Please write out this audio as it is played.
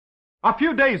A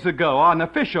few days ago, an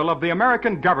official of the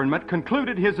American government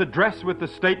concluded his address with the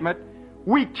statement,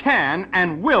 "We can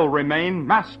and will remain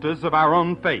masters of our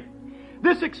own fate."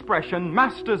 This expression,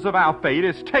 masters of our fate,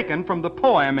 is taken from the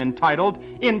poem entitled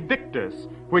Invictus,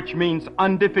 which means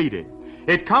undefeated.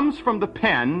 It comes from the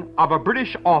pen of a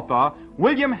British author,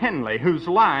 William Henley, whose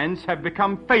lines have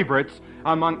become favorites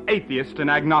among atheists and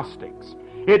agnostics.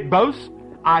 It boasts,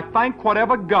 "I thank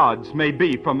whatever gods may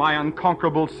be for my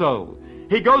unconquerable soul."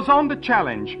 He goes on to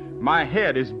challenge, "My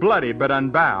head is bloody but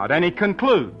unbowed," and he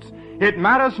concludes, "It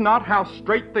matters not how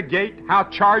strait the gate, how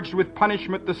charged with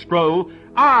punishment the scroll,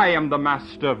 I am the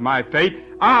master of my fate,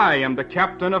 I am the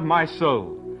captain of my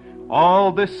soul."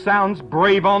 All this sounds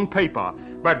brave on paper,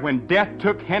 but when death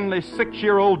took Henley's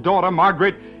 6-year-old daughter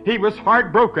Margaret, he was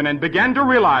heartbroken and began to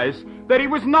realize that he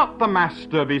was not the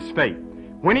master of his fate.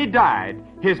 When he died,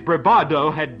 his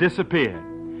bravado had disappeared.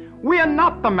 We are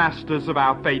not the masters of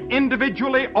our fate,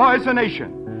 individually or as a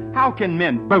nation. How can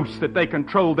men boast that they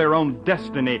control their own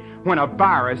destiny when a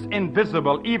virus,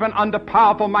 invisible even under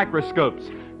powerful microscopes,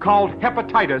 called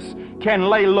hepatitis, can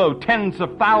lay low tens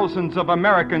of thousands of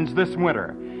Americans this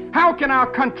winter? How can our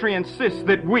country insist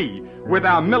that we, with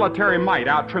our military might,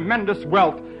 our tremendous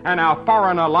wealth, and our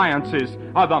foreign alliances,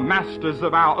 are the masters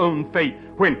of our own fate,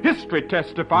 when history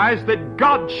testifies that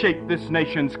God shaped this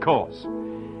nation's course?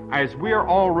 As we are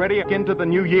already into the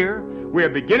new year, we are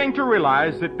beginning to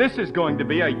realize that this is going to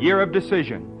be a year of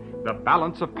decision. The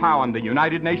balance of power in the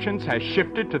United Nations has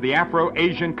shifted to the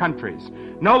Afro-Asian countries.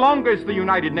 No longer is the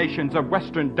United Nations a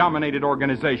Western-dominated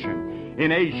organization.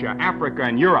 In Asia, Africa,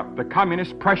 and Europe, the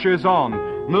communist pressure is on,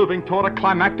 moving toward a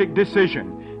climactic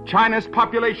decision. China's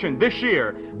population this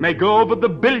year may go over the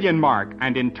billion mark,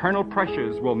 and internal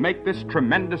pressures will make this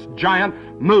tremendous giant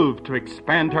move to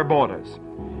expand her borders.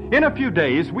 In a few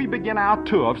days, we begin our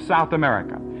tour of South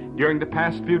America. During the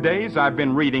past few days, I've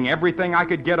been reading everything I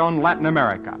could get on Latin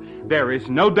America. There is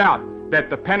no doubt that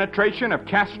the penetration of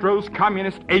Castro's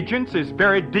communist agents is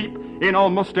very deep in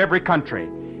almost every country.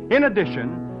 In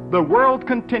addition, the world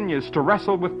continues to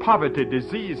wrestle with poverty,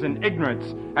 disease, and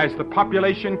ignorance as the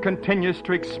population continues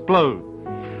to explode.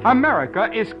 America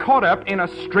is caught up in a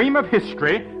stream of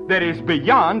history that is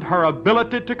beyond her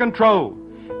ability to control.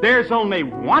 There's only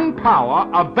one power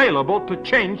available to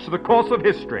change the course of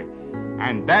history,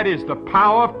 and that is the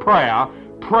power of prayer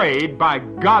prayed by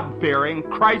God-fearing,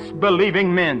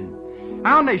 Christ-believing men.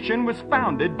 Our nation was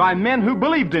founded by men who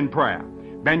believed in prayer.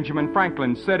 Benjamin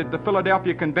Franklin said at the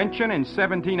Philadelphia Convention in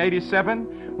 1787,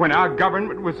 when our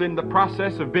government was in the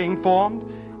process of being formed,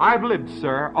 "I've lived,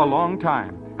 sir, a long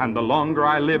time, and the longer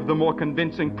I live, the more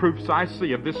convincing proofs I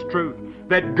see of this truth,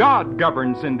 that God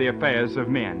governs in the affairs of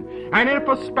men. And if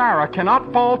a sparrow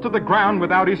cannot fall to the ground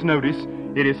without his notice,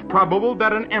 it is probable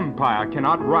that an empire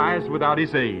cannot rise without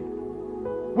his aid."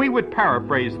 We would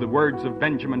paraphrase the words of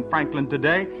Benjamin Franklin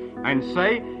today and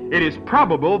say, it is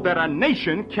probable that a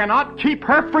nation cannot keep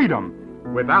her freedom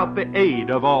without the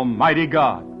aid of Almighty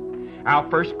God. Our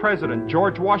first president,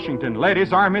 George Washington, led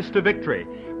his armies to victory,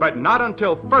 but not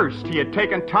until first he had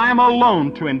taken time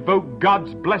alone to invoke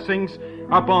God's blessings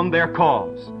upon their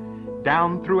cause.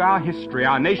 Down through our history,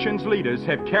 our nation's leaders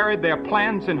have carried their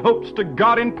plans and hopes to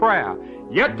God in prayer.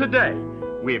 Yet today,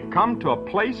 we have come to a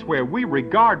place where we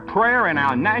regard prayer in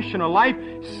our national life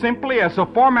simply as a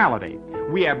formality.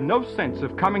 We have no sense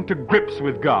of coming to grips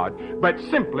with God, but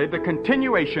simply the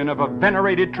continuation of a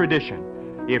venerated tradition.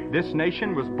 If this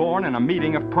nation was born in a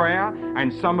meeting of prayer,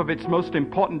 and some of its most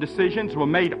important decisions were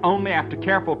made only after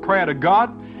careful prayer to God,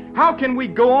 how can we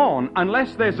go on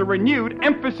unless there's a renewed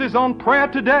emphasis on prayer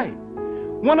today?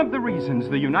 One of the reasons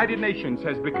the United Nations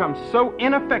has become so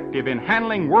ineffective in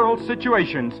handling world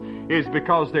situations is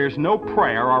because there's no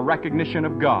prayer or recognition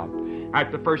of God.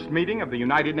 At the first meeting of the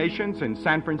United Nations in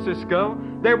San Francisco,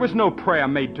 there was no prayer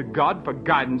made to God for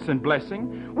guidance and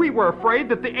blessing. We were afraid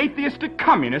that the atheistic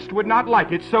communists would not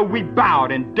like it, so we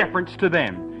bowed in deference to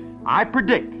them. I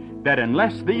predict that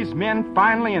unless these men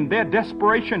finally in their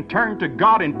desperation turn to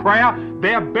God in prayer,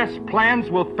 their best plans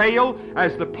will fail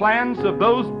as the plans of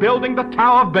those building the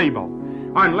Tower of Babel.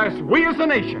 Unless we as a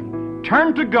nation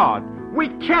turn to God, we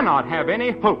cannot have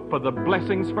any hope for the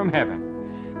blessings from heaven.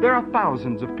 There are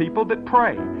thousands of people that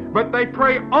pray, but they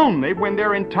pray only when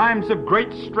they're in times of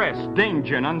great stress,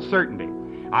 danger, and uncertainty.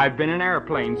 I've been in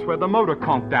airplanes where the motor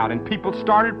conked out and people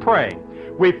started praying.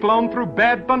 We've flown through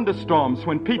bad thunderstorms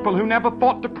when people who never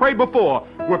thought to pray before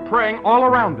were praying all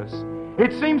around us.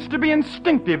 It seems to be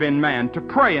instinctive in man to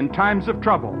pray in times of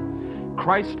trouble.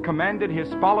 Christ commanded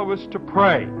his followers to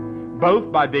pray,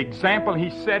 both by the example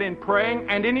he set in praying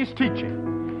and in his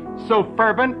teaching. So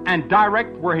fervent and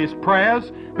direct were his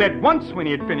prayers that once when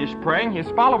he had finished praying, his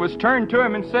followers turned to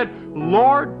him and said,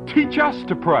 "Lord, teach us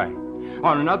to pray."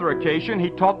 On another occasion,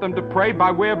 he taught them to pray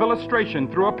by way of illustration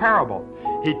through a parable.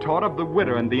 He taught of the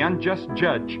widow and the unjust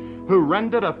judge who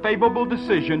rendered a favorable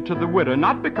decision to the widow,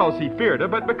 not because he feared her,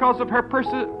 but because of her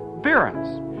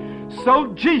perseverance. So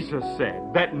Jesus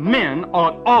said that men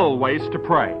ought always to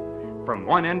pray. From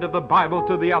one end of the Bible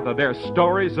to the other, there are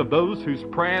stories of those whose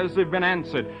prayers have been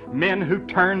answered. Men who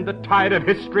turned the tide of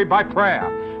history by prayer.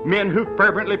 Men who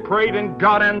fervently prayed and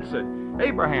God answered.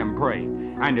 Abraham prayed,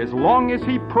 and as long as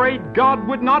he prayed, God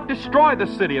would not destroy the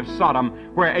city of Sodom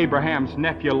where Abraham's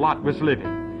nephew Lot was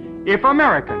living. If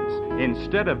Americans,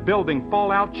 instead of building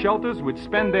fallout shelters, would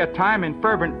spend their time in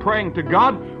fervent praying to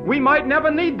God, we might never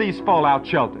need these fallout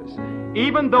shelters.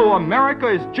 Even though America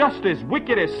is just as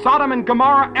wicked as Sodom and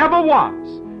Gomorrah ever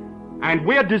was, and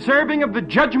we're deserving of the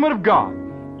judgment of God,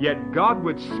 yet God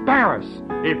would spare us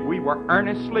if we were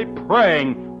earnestly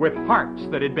praying with hearts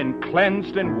that had been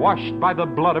cleansed and washed by the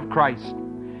blood of Christ.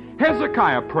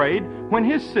 Hezekiah prayed when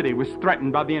his city was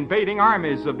threatened by the invading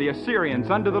armies of the Assyrians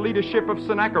under the leadership of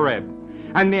Sennacherib.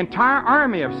 And the entire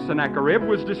army of Sennacherib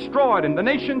was destroyed and the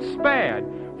nation spared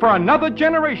for another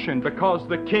generation because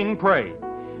the king prayed.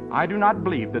 I do not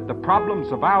believe that the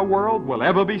problems of our world will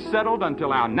ever be settled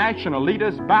until our national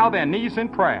leaders bow their knees in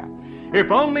prayer. If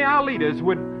only our leaders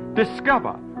would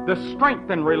discover the strength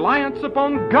and reliance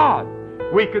upon God,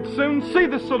 we could soon see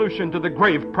the solution to the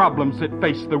grave problems that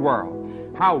face the world.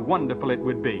 How wonderful it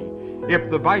would be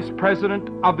if the Vice President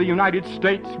of the United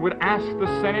States would ask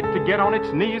the Senate to get on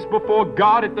its knees before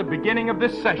God at the beginning of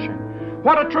this session.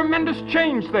 What a tremendous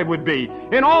change there would be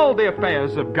in all the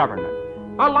affairs of government.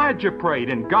 Elijah prayed,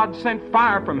 and God sent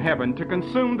fire from heaven to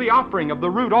consume the offering of the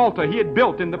rude altar he had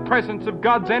built in the presence of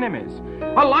God's enemies.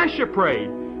 Elisha prayed,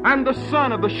 and the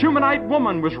son of the Shunammite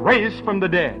woman was raised from the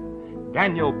dead.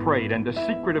 Daniel prayed, and the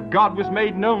secret of God was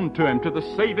made known to him, to the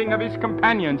saving of his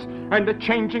companions and the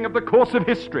changing of the course of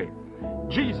history.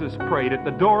 Jesus prayed at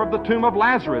the door of the tomb of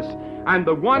Lazarus, and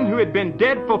the one who had been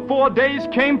dead for 4 days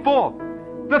came forth.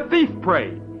 The thief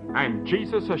prayed, and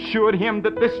Jesus assured him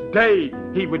that this day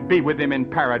he would be with him in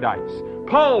paradise.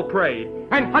 Paul prayed,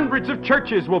 and hundreds of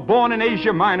churches were born in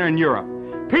Asia Minor and Europe.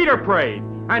 Peter prayed,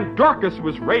 and Dorcas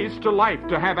was raised to life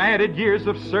to have added years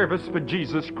of service for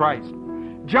Jesus Christ.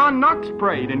 John Knox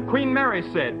prayed, and Queen Mary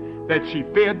said that she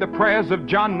feared the prayers of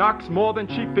John Knox more than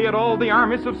she feared all the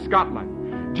armies of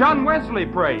Scotland. John Wesley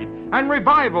prayed, and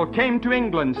revival came to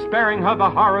England, sparing her the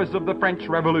horrors of the French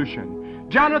Revolution.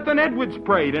 Jonathan Edwards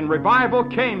prayed, and revival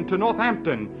came to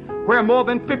Northampton, where more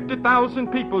than 50,000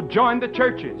 people joined the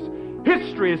churches.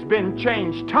 History has been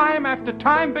changed time after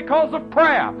time because of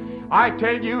prayer. I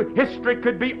tell you, history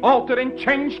could be altered and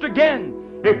changed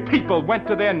again if people went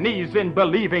to their knees in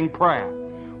believing prayer.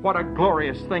 What a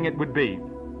glorious thing it would be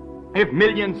if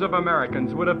millions of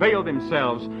Americans would avail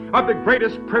themselves of the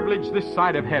greatest privilege this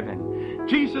side of heaven.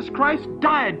 Jesus Christ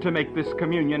died to make this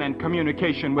communion and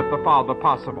communication with the Father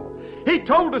possible. He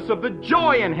told us of the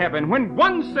joy in heaven when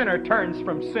one sinner turns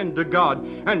from sin to God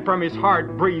and from his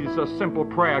heart breathes a simple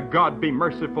prayer, "God, be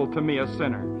merciful to me, a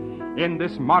sinner." In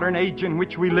this modern age in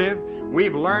which we live,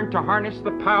 we've learned to harness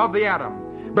the power of the atom,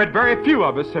 but very few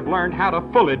of us have learned how to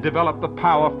fully develop the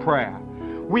power of prayer.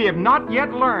 We have not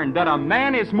yet learned that a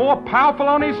man is more powerful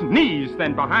on his knees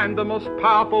than behind the most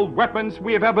powerful weapons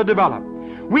we have ever developed.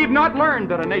 We have not learned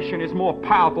that a nation is more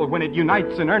powerful when it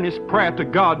unites in earnest prayer to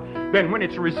God than when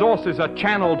its resources are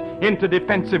channeled into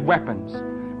defensive weapons.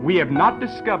 We have not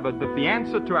discovered that the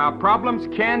answer to our problems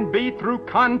can be through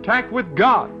contact with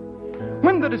God.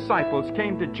 When the disciples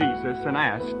came to Jesus and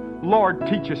asked, "Lord,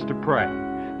 teach us to pray,"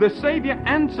 the Savior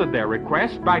answered their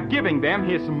request by giving them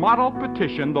his model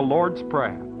petition, the Lord's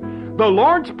Prayer. The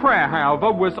Lord's Prayer,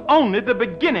 however, was only the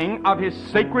beginning of his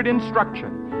sacred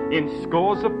instruction. In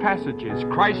scores of passages,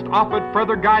 Christ offered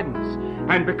further guidance,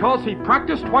 and because he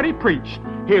practiced what he preached,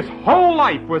 his whole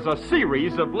life was a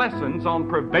series of lessons on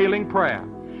prevailing prayer.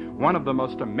 One of the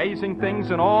most amazing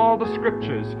things in all the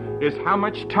Scriptures is how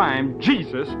much time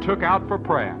Jesus took out for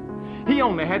prayer. He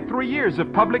only had 3 years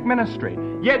of public ministry,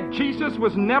 yet Jesus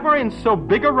was never in so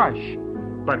big a rush.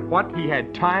 But what he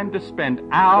had time to spend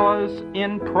hours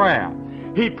in prayer.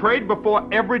 He prayed before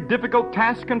every difficult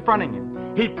task confronting him.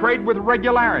 He prayed with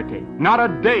regularity. Not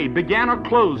a day began or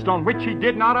closed on which he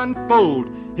did not unfold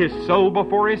his soul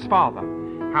before his Father.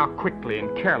 How quickly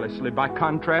and carelessly, by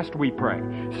contrast, we pray.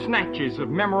 Snatches of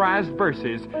memorized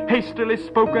verses, hastily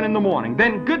spoken in the morning,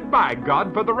 then goodbye,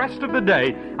 God, for the rest of the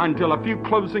day until a few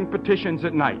closing petitions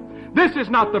at night. This is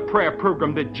not the prayer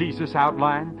program that Jesus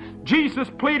outlined. Jesus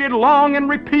pleaded long and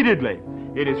repeatedly.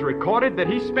 It is recorded that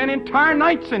he spent entire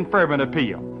nights in fervent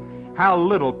appeal. How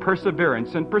little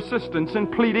perseverance and persistence in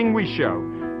pleading we show.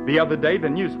 The other day, the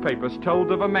newspapers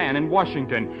told of a man in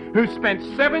Washington who spent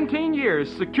 17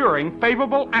 years securing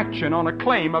favorable action on a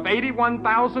claim of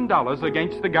 $81,000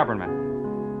 against the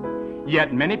government.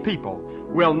 Yet many people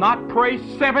will not pray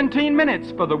 17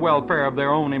 minutes for the welfare of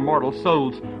their own immortal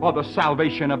souls or the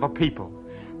salvation of a people.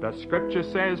 The Scripture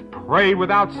says, pray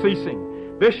without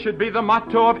ceasing. This should be the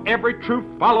motto of every true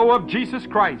follower of Jesus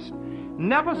Christ.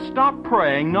 Never stop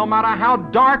praying, no matter how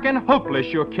dark and hopeless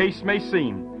your case may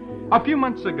seem. A few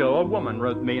months ago, a woman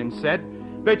wrote me and said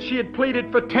that she had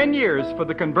pleaded for 10 years for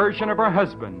the conversion of her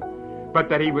husband, but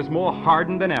that he was more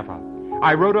hardened than ever.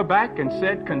 I wrote her back and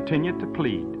said, continue to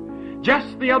plead.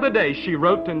 Just the other day, she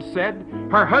wrote and said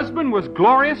her husband was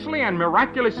gloriously and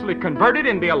miraculously converted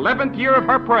in the 11th year of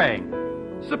her praying.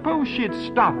 Suppose she had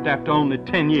stopped after only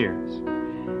 10 years.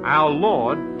 Our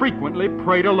Lord frequently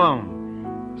prayed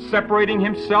alone, separating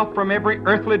himself from every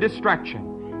earthly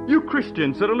distraction. You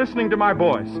Christians that are listening to my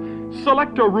voice,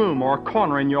 select a room or a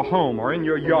corner in your home or in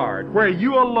your yard where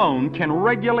you alone can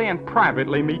regularly and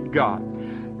privately meet God.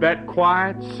 That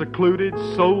quiet, secluded,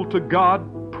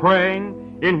 soul-to-God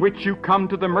praying in which you come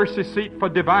to the mercy seat for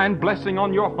divine blessing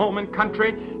on your home and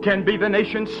country can be the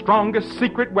nation's strongest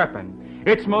secret weapon.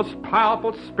 Its most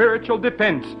powerful spiritual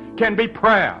defense can be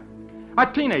prayer.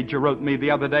 A teenager wrote me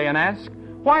the other day and asked,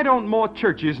 why don't more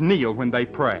churches kneel when they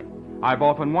pray? I've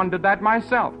often wondered that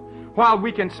myself. While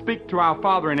we can speak to our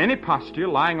Father in any posture,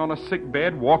 lying on a sick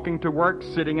bed, walking to work,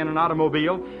 sitting in an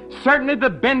automobile, certainly the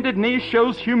bended knee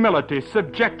shows humility,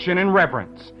 subjection, and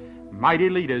reverence. Mighty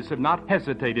leaders have not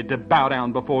hesitated to bow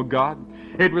down before God.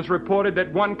 It was reported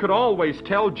that one could always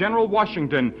tell General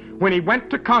Washington when he went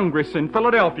to Congress in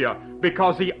Philadelphia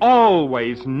because he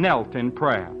always knelt in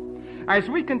prayer. As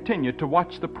we continue to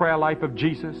watch the prayer life of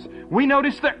Jesus, we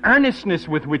notice the earnestness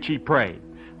with which he prayed.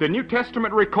 The New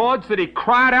Testament records that he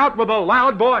cried out with a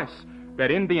loud voice, that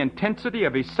in the intensity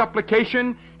of his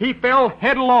supplication, he fell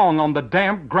headlong on the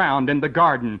damp ground in the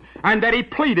garden, and that he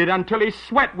pleaded until his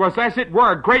sweat was, as it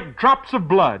were, great drops of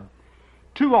blood.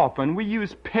 Too often we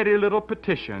use petty little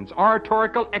petitions,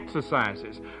 oratorical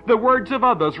exercises, the words of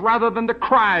others rather than the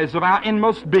cries of our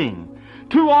inmost being.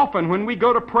 Too often when we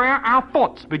go to prayer, our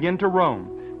thoughts begin to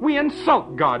roam. We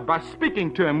insult God by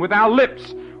speaking to him with our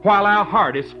lips while our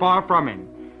heart is far from him.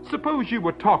 Suppose you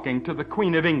were talking to the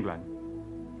Queen of England,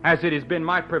 as it has been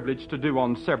my privilege to do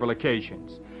on several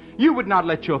occasions. You would not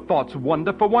let your thoughts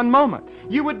wander for one moment.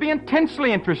 You would be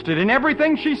intensely interested in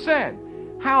everything she said.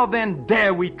 How then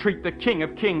dare we treat the King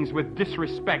of Kings with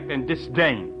disrespect and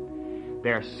disdain?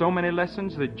 There are so many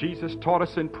lessons that Jesus taught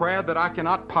us in prayer that I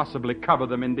cannot possibly cover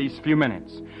them in these few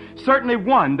minutes. Certainly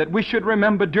one that we should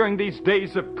remember during these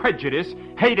days of prejudice,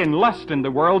 hate, and lust in the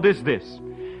world is this.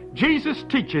 Jesus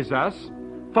teaches us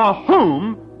for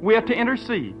whom we are to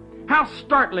intercede. How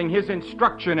startling his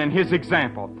instruction and his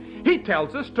example. He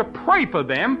tells us to pray for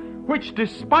them which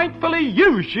despitefully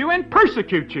use you and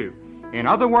persecute you. In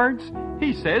other words,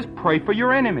 he says, pray for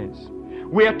your enemies.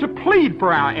 We are to plead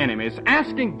for our enemies,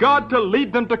 asking God to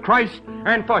lead them to Christ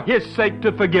and for his sake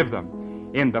to forgive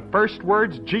them. In the first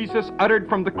words Jesus uttered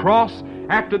from the cross,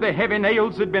 after the heavy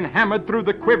nails had been hammered through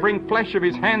the quivering flesh of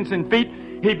his hands and feet,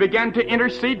 he began to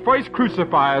intercede for his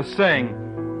crucifiers, saying,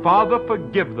 Father,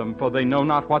 forgive them, for they know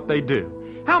not what they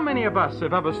do. How many of us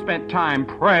have ever spent time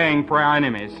praying for our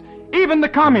enemies, even the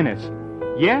communists?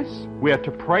 Yes, we are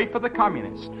to pray for the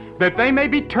communists, that they may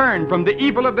be turned from the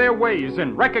evil of their ways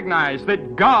and recognize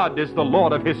that God is the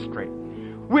Lord of history.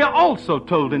 We are also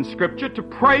told in Scripture to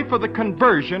pray for the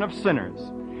conversion of sinners.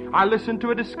 I listened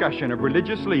to a discussion of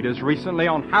religious leaders recently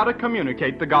on how to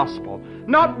communicate the gospel.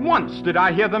 Not once did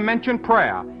I hear them mention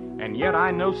prayer, and yet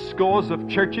I know scores of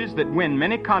churches that win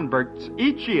many converts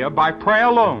each year by prayer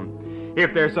alone.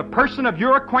 If there's a person of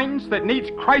your acquaintance that needs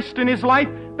Christ in his life,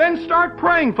 then start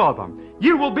praying for them.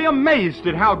 You will be amazed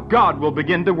at how God will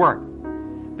begin to work.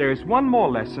 There's one more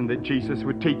lesson that Jesus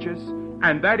would teach us,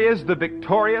 and that is the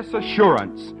victorious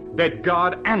assurance that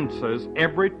God answers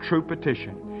every true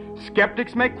petition.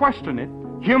 Skeptics may question it,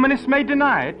 humanists may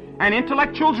deny it, and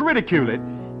intellectuals ridicule it,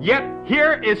 yet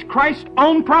here is Christ's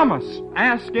own promise.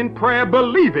 Ask in prayer,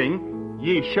 believing,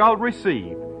 ye shall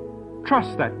receive.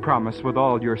 Trust that promise with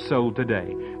all your soul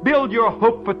today. Build your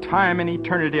hope for time and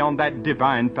eternity on that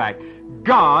divine fact.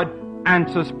 God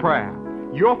answers prayer.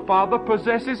 Your Father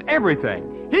possesses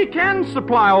everything. He can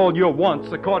supply all your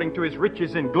wants according to his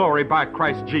riches in glory by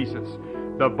Christ Jesus.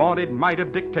 The vaunted might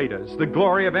of dictators, the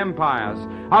glory of empires,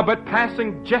 are but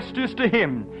passing gestures to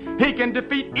him. He can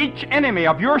defeat each enemy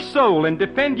of your soul and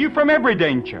defend you from every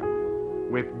danger.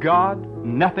 With God,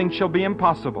 nothing shall be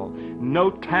impossible.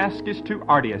 No task is too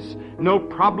arduous, no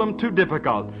problem too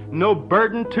difficult, no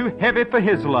burden too heavy for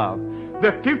His love.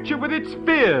 The future with its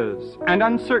fears and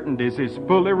uncertainties is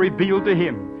fully revealed to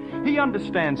Him. He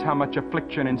understands how much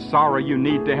affliction and sorrow you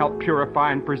need to help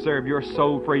purify and preserve your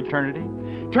soul for eternity.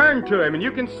 Turn to Him, and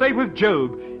you can say with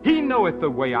Job, He knoweth the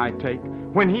way I take.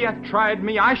 When He hath tried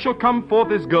me, I shall come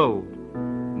forth as gold.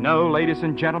 No, ladies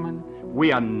and gentlemen,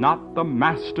 we are not the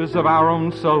masters of our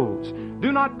own souls.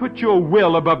 Do not put your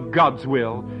will above God's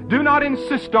will. Do not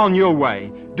insist on your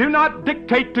way. Do not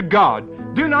dictate to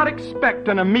God. Do not expect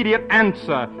an immediate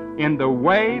answer in the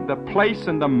way, the place,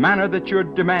 and the manner that you're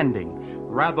demanding.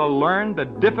 Rather, learn the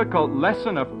difficult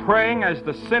lesson of praying as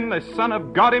the sinless Son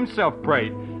of God Himself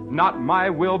prayed. Not my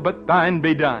will, but thine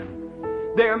be done.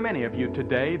 There are many of you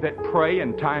today that pray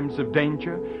in times of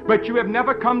danger, but you have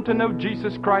never come to know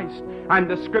Jesus Christ. And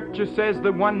the Scripture says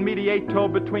the one mediator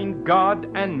between God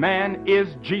and man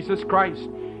is Jesus Christ.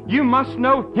 You must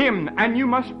know Him, and you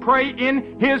must pray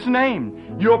in His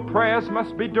name. Your prayers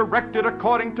must be directed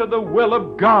according to the will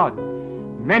of God.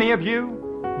 Many of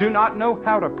you do not know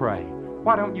how to pray.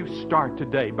 Why don't you start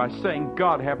today by saying,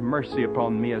 God, have mercy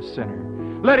upon me, a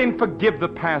sinner. Let Him forgive the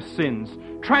past sins,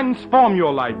 transform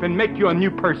your life, and make you a new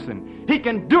person. He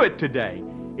can do it today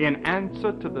in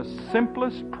answer to the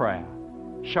simplest prayer.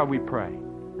 Shall we pray?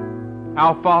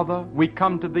 Our Father, we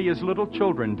come to Thee as little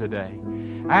children today,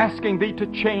 asking Thee to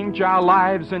change our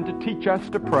lives and to teach us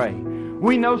to pray.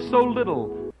 We know so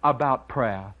little about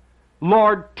prayer.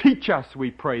 Lord, teach us, we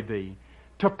pray Thee,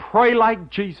 to pray like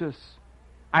Jesus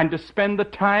and to spend the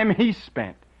time He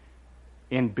spent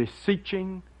in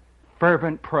beseeching,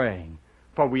 fervent praying.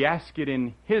 For we ask it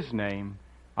in His name.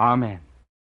 Amen.